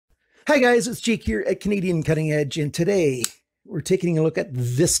Hi guys, it's Jake here at Canadian Cutting Edge, and today we're taking a look at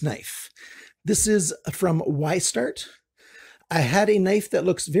this knife. This is from YStart. I had a knife that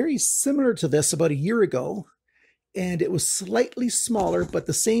looks very similar to this about a year ago, and it was slightly smaller, but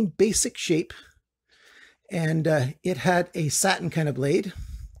the same basic shape, and it had a satin kind of blade.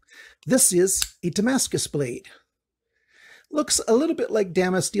 This is a Damascus blade. Looks a little bit like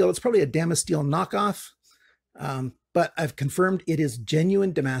Damasteel. It's probably a Damasteel knockoff. But I've confirmed it is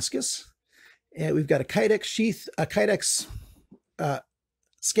genuine Damascus. And we've got a Kydex sheath, a Kydex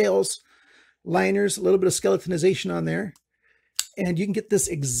scales, liners, a little bit of skeletonization on there. And you can get this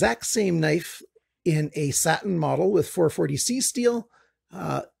exact same knife in a satin model with 440C steel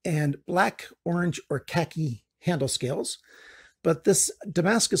and black, orange, or khaki handle scales. But this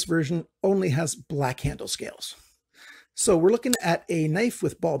Damascus version only has black handle scales. So we're looking at a knife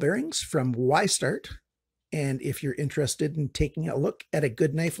with ball bearings from YStart. And if you're interested in taking a look at a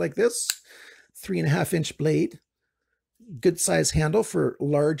good knife like this, 3.5-inch blade, good size handle for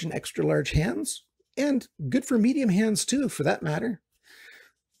large and extra large hands, and good for medium hands too, for that matter.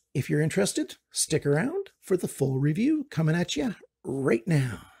 If you're interested, stick around for the full review coming at you right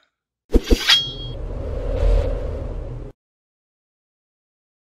now.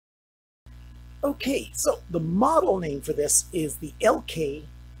 Okay, so the model name for this is the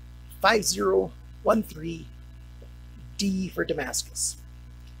LK5013D for Damascus.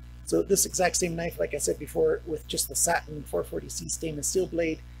 So this exact same knife, like I said before, with just the satin 440C stainless steel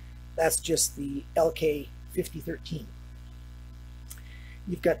blade, that's just the LK5013.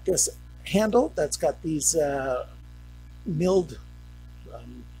 You've got this handle that's got these milled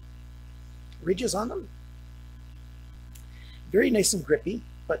ridges on them. Very nice and grippy,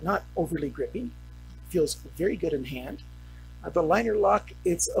 but not overly grippy. Feels very good in hand. The liner lock,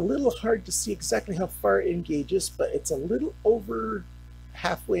 it's a little hard to see exactly how far it engages, but it's a little over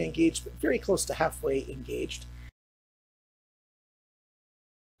halfway engaged, but very close to halfway engaged.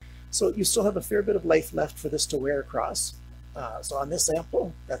 So you still have a fair bit of life left for this to wear across. So on this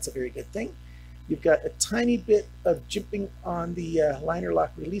sample, that's a very good thing. You've got a tiny bit of jimping on the liner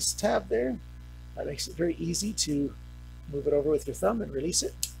lock release tab there. That makes it very easy to move it over with your thumb and release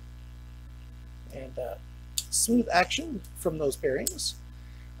it. And smooth action from those bearings.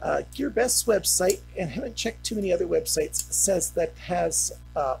 GearBest's website, and haven't checked too many other websites, says that has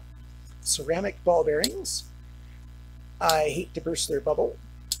ceramic ball bearings. I hate to burst their bubble,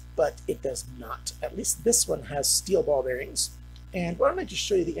 but it does not. At least this one has steel ball bearings. And why don't I just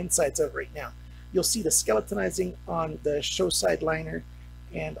show you the insides of it right now? You'll see the skeletonizing on the show side liner,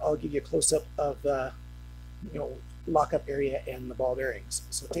 and I'll give you a close-up of the lockup area and the ball bearings.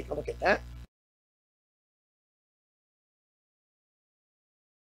 So take a look at that.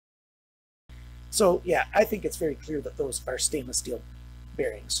 So yeah, I think it's very clear that those are stainless steel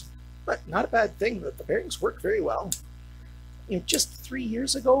bearings, but not a bad thing that the bearings work very well. Just 3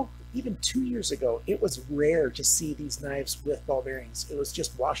 years ago, even 2 years ago, it was rare to see these knives with ball bearings. It was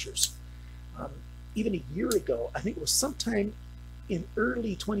just washers. Even a year ago, I think it was sometime in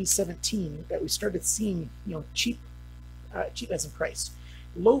early 2017 that we started seeing, cheap as in price,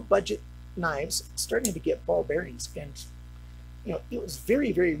 low budget knives starting to get ball bearings. And it was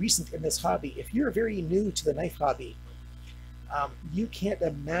very, very recent in this hobby. If you're very new to the knife hobby, you can't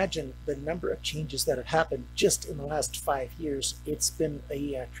imagine the number of changes that have happened just in the last 5 years. It's been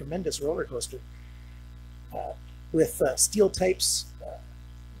a tremendous roller coaster with steel types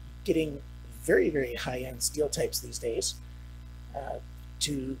getting very, very high-end steel types these days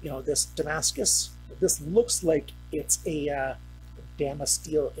to, this Damascus. This looks like it's a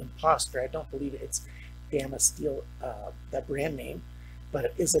Damasteel imposter. I don't believe it's Damasteel, that brand name, but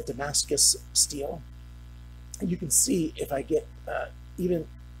it is a Damascus steel. And you can see if I get, even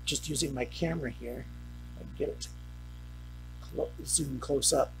just using my camera here, I can get it zoom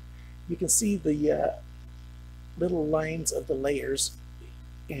close up, you can see the little lines of the layers.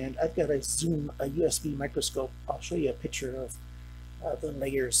 And I've got a USB microscope. I'll show you a picture of the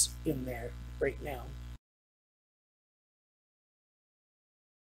layers in there right now.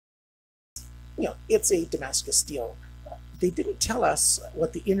 It's a Damascus steel. They didn't tell us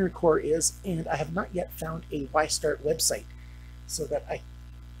what the inner core is, and I have not yet found a YStart website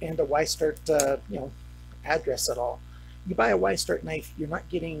and a YStart address at all. You buy a YStart knife, you're not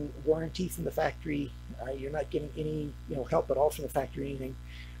getting warranty from the factory. You're not getting any help at all from the factory or anything.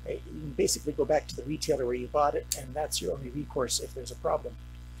 You can basically go back to the retailer where you bought it, and that's your only recourse if there's a problem.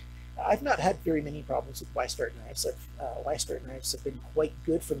 I've not had very many problems with YStart knives. YStart knives have been quite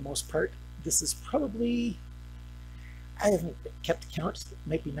good for the most part. This is probably, I haven't kept count, it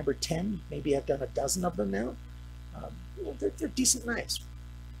might be number 10. Maybe I've done a dozen of them now. They're decent knives.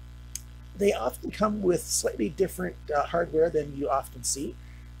 They often come with slightly different hardware than you often see.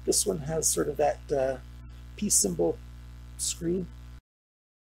 This one has sort of that P symbol screw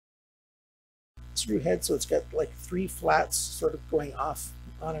head, so it's got like 3 flats sort of going off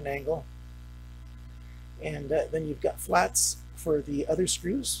on an angle. And then you've got flats for the other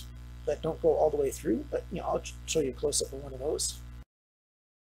screws that don't go all the way through, but I'll show you a close-up of one of those.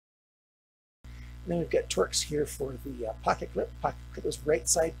 And then we've got Torx here for the pocket clip. Pocket clip is right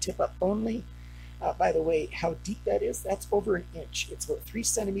side tip up only. By the way, how deep that is, that's over an inch. It's about 3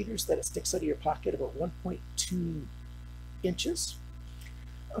 centimeters that it sticks out of your pocket, about 1.2 inches.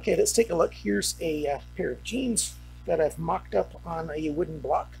 Okay, let's take a look. Here's a pair of jeans that I've mocked up on a wooden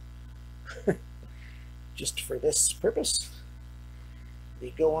block just for this purpose.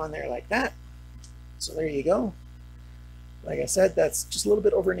 They go on there like that. So there you go. Like I said, that's just a little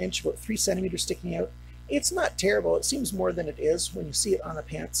bit over an inch, about 3 centimeters sticking out. It's not terrible. It seems more than it is when you see it on the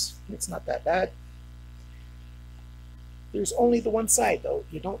pants. It's not that bad. There's only the one side, though.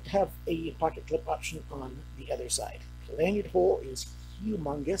 You don't have a pocket clip option on the other side. The lanyard hole is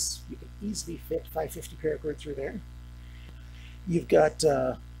humongous. You can easily fit 550 paracord through there. You've got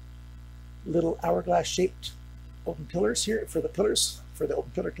little hourglass shaped open pillars here for the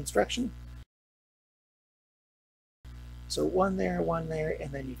open pillar construction. So one there,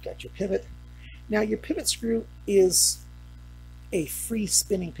 and then you've got your pivot. Now your pivot screw is a free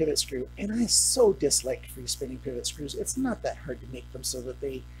spinning pivot screw, and I so dislike free spinning pivot screws. It's not that hard to make them so that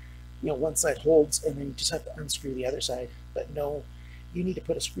they, one side holds and then you just have to unscrew the other side. But no, you need to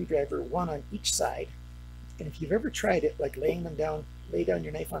put a screwdriver, one on each side. And if you've ever tried it, like lay down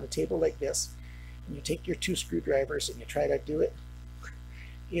your knife on a table like this, and you take your 2 screwdrivers and you try to do it,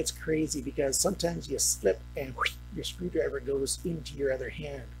 it's crazy because sometimes you slip and your screwdriver goes into your other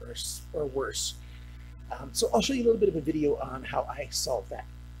hand or worse. So I'll show you a little bit of a video on how I solved that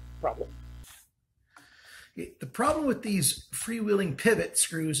problem. The problem with these freewheeling pivot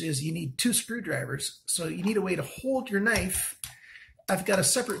screws is you need 2 screwdrivers. So you need a way to hold your knife. I've got a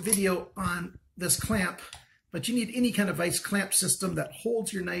separate video on this clamp, but you need any kind of VISE clamp system that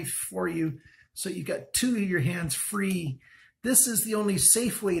holds your knife for you so you've got 2 of your hands free. This is the only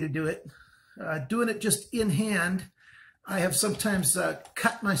safe way to do it. Doing it just in hand, I have sometimes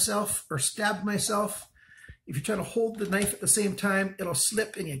cut myself or stabbed myself. If you try to hold the knife at the same time, it'll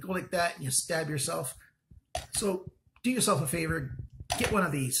slip and you go like that and you stab yourself. So do yourself a favor, get one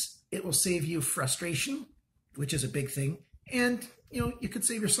of these. It will save you frustration, which is a big thing. And you could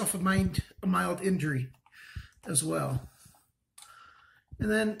save yourself a mild injury as well. And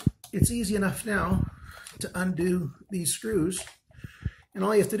then it's easy enough now to undo these screws. And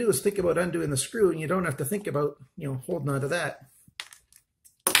all you have to do is think about undoing the screw, and you don't have to think about, holding on to that.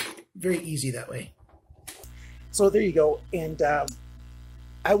 Very easy that way. So there you go. And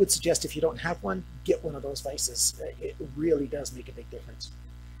I would suggest if you don't have one, get one of those vices. It really does make a big difference.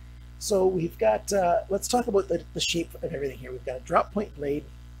 So we've got, let's talk about the shape of everything here. We've got a drop point blade,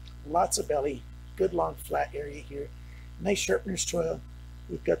 lots of belly, good long flat area here, nice sharpener's choil.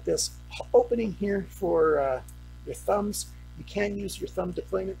 We've got this opening here for your thumbs. You can use your thumb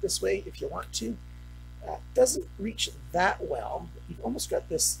deployment this way if you want to. Doesn't reach that well. You've almost got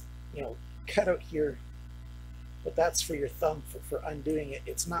this, cut out here, but that's for your thumb for undoing it.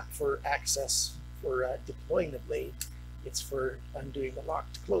 It's not for access for deploying the blade. It's for undoing the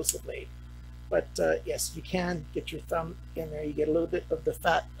lock to close the blade. But yes, you can get your thumb in there. You get a little bit of the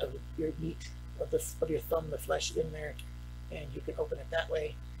fat of your meat of your thumb, the flesh in there, and you can open it that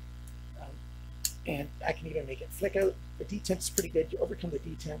way. And I can even make it flick out. The detent is pretty good. You overcome the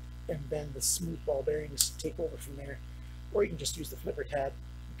detent, and then the smooth ball bearings take over from there. Or you can just use the flipper tab.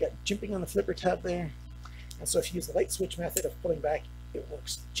 You've got jimping on the flipper tab there. And so if you use the light switch method of pulling back, it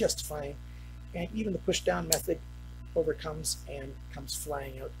works just fine. And even the push down method overcomes and comes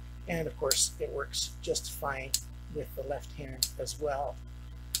flying out. And of course, it works just fine with the left hand as well.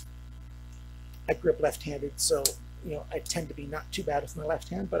 I grip left-handed, so I tend to be not too bad with my left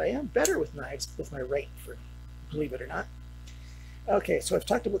hand, but I am better with knives with my right, believe it or not. Okay, so I've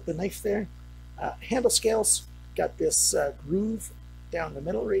talked about the knife there. Handle scales, got this groove down the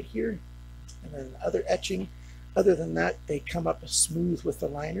middle right here, and then other etching. Other than that, they come up smooth with the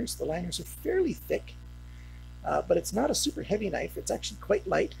liners. The liners are fairly thick, but it's not a super heavy knife. It's actually quite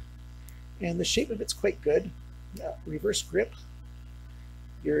light, and the shape of it's quite good. Reverse grip.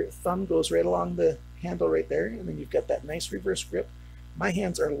 Your thumb goes right along the handle right there, and then you've got that nice reverse grip. My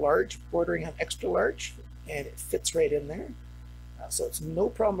hands are large, bordering on extra large, and it fits right in there. So it's no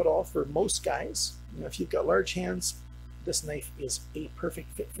problem at all for most guys. If you've got large hands, this knife is a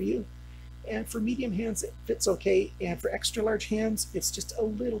perfect fit for you. And for medium hands, it fits okay. And for extra large hands, it's just a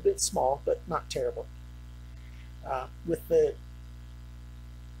little bit small, but not terrible. With the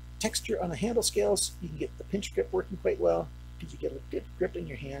texture on the handle scales, you can get the pinch grip working quite well because you get a good grip in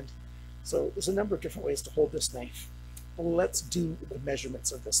your hand. So there's a number of different ways to hold this knife. Let's do the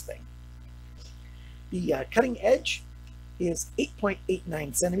measurements of this thing. The cutting edge is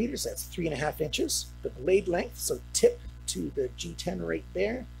 8.89 centimeters, that's 3.5 inches. The blade length, so tip to the G10 right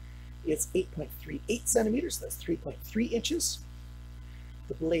there, is 8.38 centimeters, that's 3.3 inches.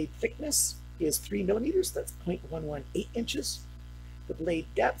 The blade thickness is 3 millimeters, that's 0.118 inches. The blade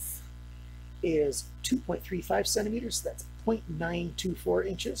depth is 2.35 centimeters, that's 0.924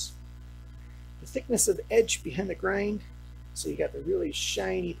 inches. The thickness of the edge behind the grind, so you got the really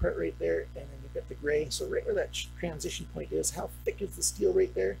shiny part right there, and then you've got the gray. So right where that transition point is, how thick is the steel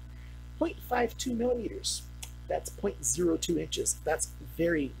right there? 0.52 millimeters. That's 0.02 inches. That's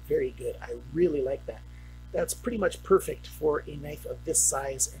very, very good. I really like that. That's pretty much perfect for a knife of this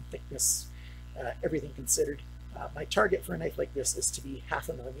size and thickness, everything considered. My target for a knife like this is to be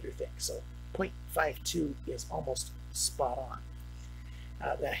 0.5 millimeter thick, so 0.52 is almost spot on.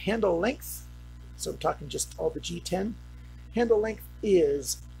 The handle length, so I'm talking just all the G10, handle length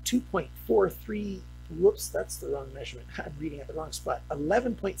is 2.43, whoops, that's the wrong measurement, I'm reading at the wrong spot,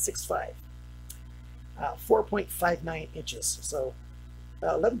 11.65, 4.59 inches, so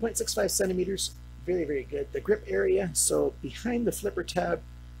 11.65 centimeters, very, very good. The grip area, so behind the flipper tab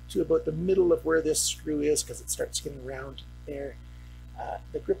to about the middle of where this screw is, because it starts getting round there,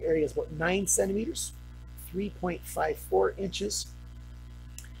 the grip area is about 9 centimeters, 3.54 inches.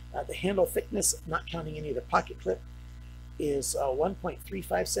 The handle thickness, not counting any of the pocket clip, is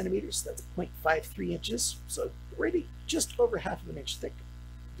 1.35 centimeters, that's 0.53 inches, so already just over 1/2 inch thick.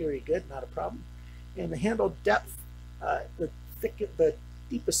 Very good, not a problem. And the handle depth, the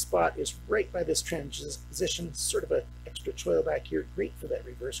deepest spot is right by this transition, sort of an extra choil back here, great for that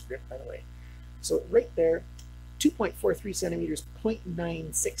reverse grip, by the way. So right there, 2.43 centimeters,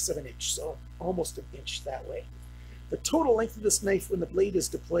 0.96 of an inch, so almost an inch that way. The total length of this knife when the blade is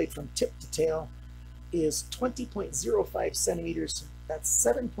deployed from tip to tail is 20.05 centimeters, that's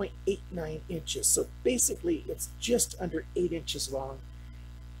 7.89 inches. So basically it's just under 8 inches long,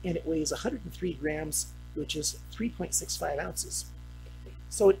 and it weighs 103 grams, which is 3.65 ounces.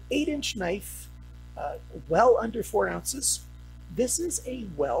 So an 8-inch knife, well under 4 ounces. This is a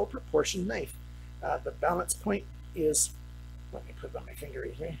well-proportioned knife. The balance point is, let me put it on my finger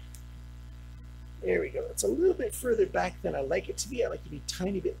right here. There we go. It's a little bit further back than I like it to be. I like to be a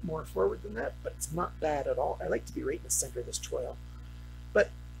tiny bit more forward than that, but it's not bad at all. I like to be right in the center of this choil.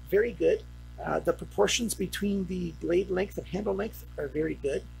 But very good. The proportions between the blade length and handle length are very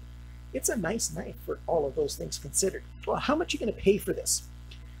good. It's a nice knife for all of those things considered. Well, how much are you going to pay for this?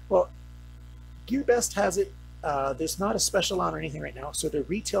 Well, GearBest has it. There's not a special on or anything right now, so the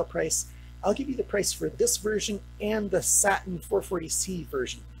retail price, I'll give you the price for this version and the Satin 440C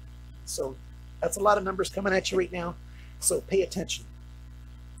version. So that's a lot of numbers coming at you right now, so pay attention.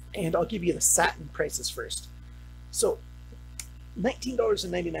 And I'll give you the Satin prices first. So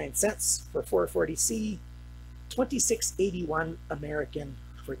 $19.99 for 440C, $26.81 American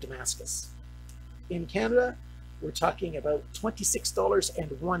for Damascus. In Canada, we're talking about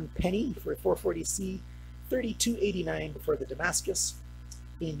 $26.01 for 440C, $32.89 for the Damascus.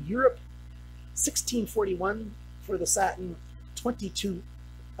 In Europe, $16.41 for the Satin, 22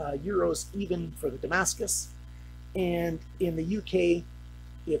 euros even for the Damascus. And in the UK,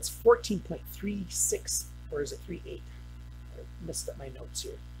 it's 14.36, or is it 3.8? I messed up my notes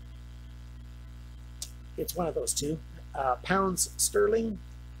here. It's one of those two. Pounds sterling,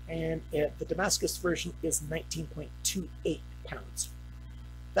 and the Damascus version is 19.28 pounds.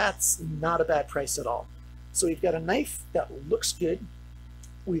 That's not a bad price at all. So we've got a knife that looks good.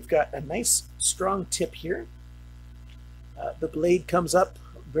 We've got a nice strong tip here. The blade comes up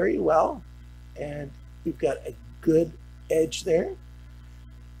very well, and we've got a good edge there.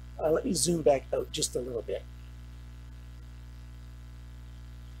 Let me zoom back out just a little bit.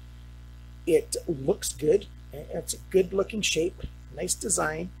 It looks good. It's a good looking shape, nice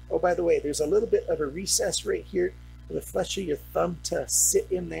design. Oh, by the way, there's a little bit of a recess right here for the flesh of your thumb to sit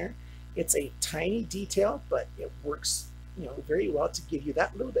in there. It's a tiny detail, but it works, very well to give you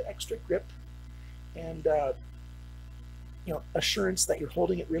that little bit extra grip and assurance that you're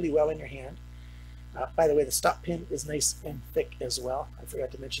holding it really well in your hand. By the way, the stop pin is nice and thick as well. I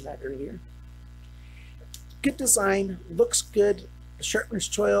forgot to mention that earlier. Good design, looks good. The sharpener's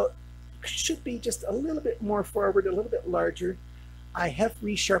choil should be just a little bit more forward, a little bit larger. I have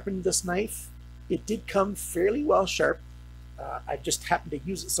resharpened this knife. It did come fairly well sharp. I just happened to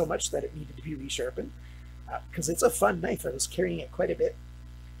use it so much that it needed to be resharpened because it's a fun knife. I was carrying it quite a bit.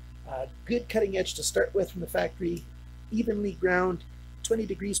 Good cutting edge to start with from the factory, evenly ground, 20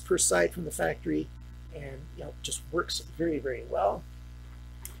 degrees per side from the factory, and just works very, very well.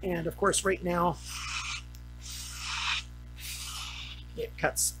 And of course, right now it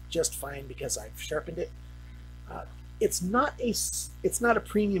cuts just fine because I've sharpened it. It's not a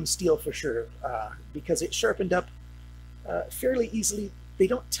premium steel for sure because it's sharpened up fairly easily. They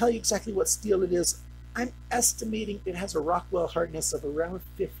don't tell you exactly what steel it is. I'm estimating it has a Rockwell hardness of around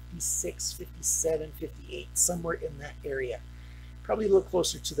 56, 57, 58, somewhere in that area. Probably a little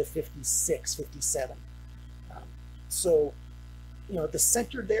closer to the 56, 57. So, the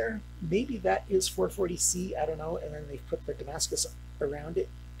center there, maybe that is 440C, I don't know, and then they've put the Damascus around it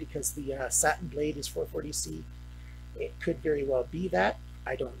because the satin blade is 440C. It could very well be that.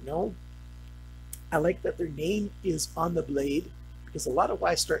 I don't know. I like that their name is on the blade because a lot of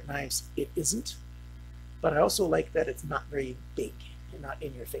Y-Start knives, it isn't. But I also like that it's not very big and not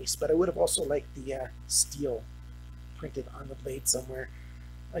in your face. But I would have also liked the steel printed on the blade somewhere,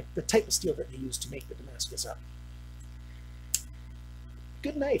 like the type of steel that they use to make the Damascus up.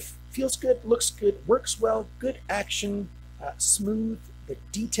 Good knife, feels good, looks good, works well, good action, smooth. The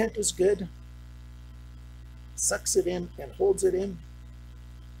detent is good. Sucks it in and holds it in.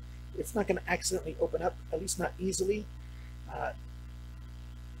 It's not going to accidentally open up, at least not easily.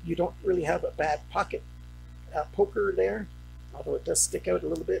 You don't really have a bad pocket poker there, although it does stick out a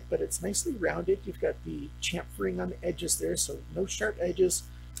little bit, but it's nicely rounded. You've got the chamfering on the edges there, so no sharp edges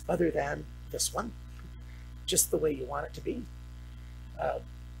other than this one, just the way you want it to be.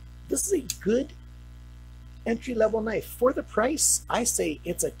 This is a good entry-level knife. For the price, I say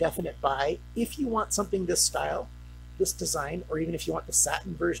it's a definite buy. If you want something this style, this design, or even if you want the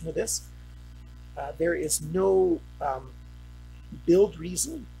satin version of this, there is no build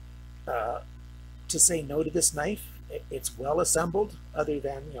reason to say no to this knife. It's well assembled, other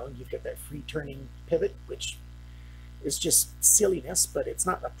than you've got that free turning pivot, which is just silliness, but it's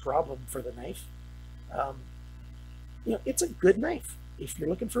not a problem for the knife. It's a good knife. If you're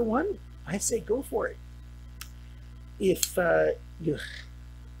looking for one, I say go for it. If let me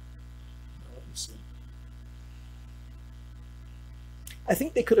see. I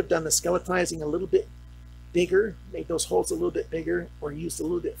think they could have done the skeletonizing a little bit bigger, made those holes a little bit bigger, or used a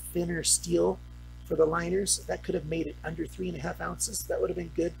little bit thinner steel for the liners. That could have made it under 3.5 ounces. That would have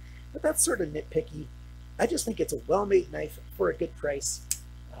been good, but that's sort of nitpicky. I just think it's a well-made knife for a good price,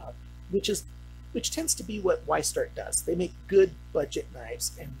 which tends to be what Y-Start does. They make good budget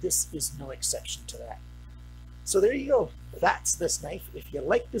knives, and this is no exception to that. So there you go. That's this knife. If you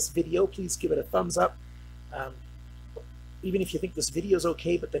like this video, please give it a thumbs up. Even if you think this video is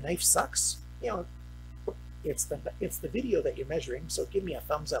okay, but the knife sucks, it's the video that you're measuring. So give me a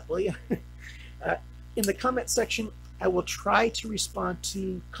thumbs up, will you? In the comment section, I will try to respond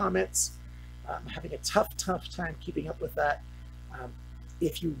to comments. I'm having a tough time keeping up with that.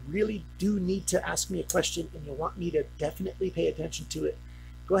 If you really do need to ask me a question and you want me to definitely pay attention to it,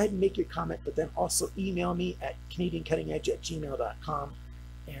 go ahead and make your comment, but then also email me at canadiancuttingedge@gmail.com,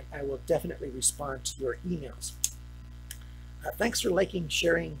 and I will definitely respond to your emails. Thanks for liking,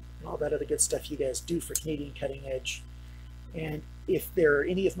 sharing, and all that other good stuff you guys do for Canadian Cutting Edge. And if there are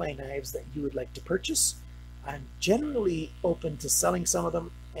any of my knives that you would like to purchase, I'm generally open to selling some of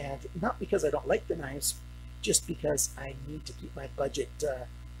them, and not because I don't like the knives, just because I need to keep my budget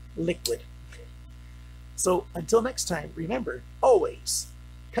liquid. So until next time, remember, always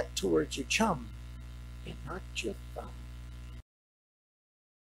cut towards your chum and not your thumb.